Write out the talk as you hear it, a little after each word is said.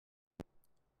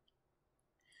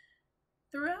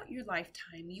Throughout your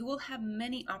lifetime, you will have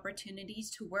many opportunities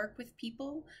to work with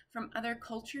people from other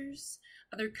cultures,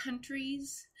 other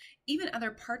countries, even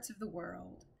other parts of the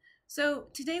world. So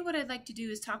today what I'd like to do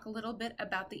is talk a little bit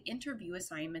about the interview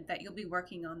assignment that you'll be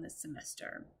working on this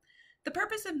semester. The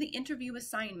purpose of the interview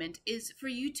assignment is for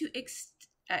you to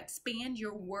expand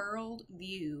your world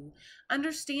view,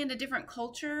 understand a different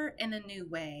culture in a new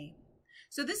way.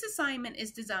 So this assignment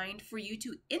is designed for you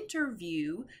to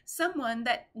interview someone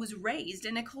that was raised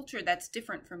in a culture that's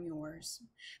different from yours.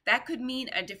 That could mean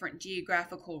a different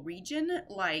geographical region,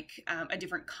 like a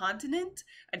different continent,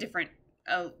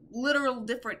 a literal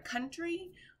different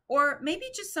country, or maybe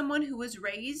just someone who was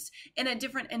raised in a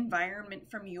different environment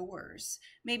from yours.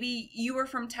 Maybe you are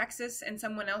from Texas and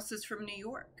someone else is from New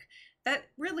York. That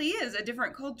really is a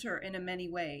different culture in many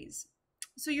ways.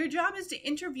 So your job is to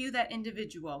interview that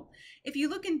individual. If you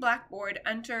look in Blackboard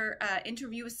under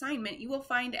interview assignment, you will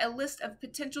find a list of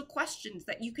potential questions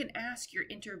that you can ask your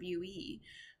interviewee.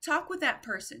 Talk with that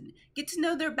person. Get to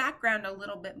know their background a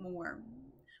little bit more.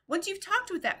 Once you've talked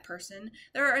with that person,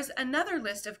 there is another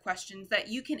list of questions that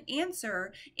you can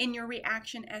answer in your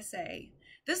reaction essay.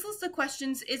 This list of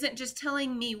questions isn't just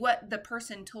telling me what the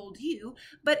person told you,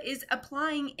 but is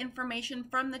applying information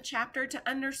from the chapter to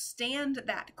understand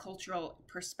that cultural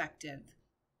perspective.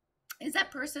 Is that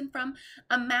person from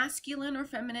a masculine or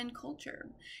feminine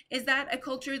culture? Is that a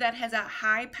culture that has a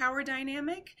high power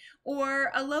dynamic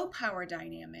or a low power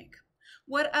dynamic?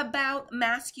 What about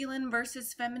masculine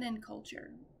versus feminine culture?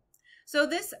 So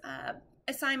this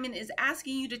assignment is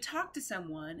asking you to talk to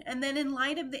someone and then in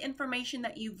light of the information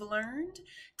that you've learned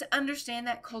to understand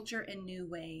that culture in new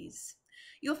ways.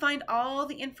 You'll find all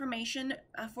the information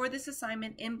for this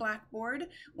assignment in Blackboard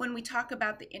when we talk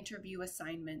about the interview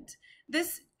assignment.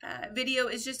 This video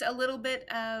is just a little bit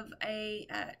of a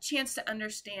chance to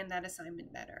understand that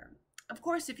assignment better. Of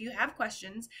course, if you have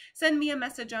questions, send me a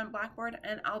message on Blackboard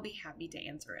and I'll be happy to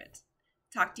answer it.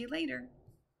 Talk to you later.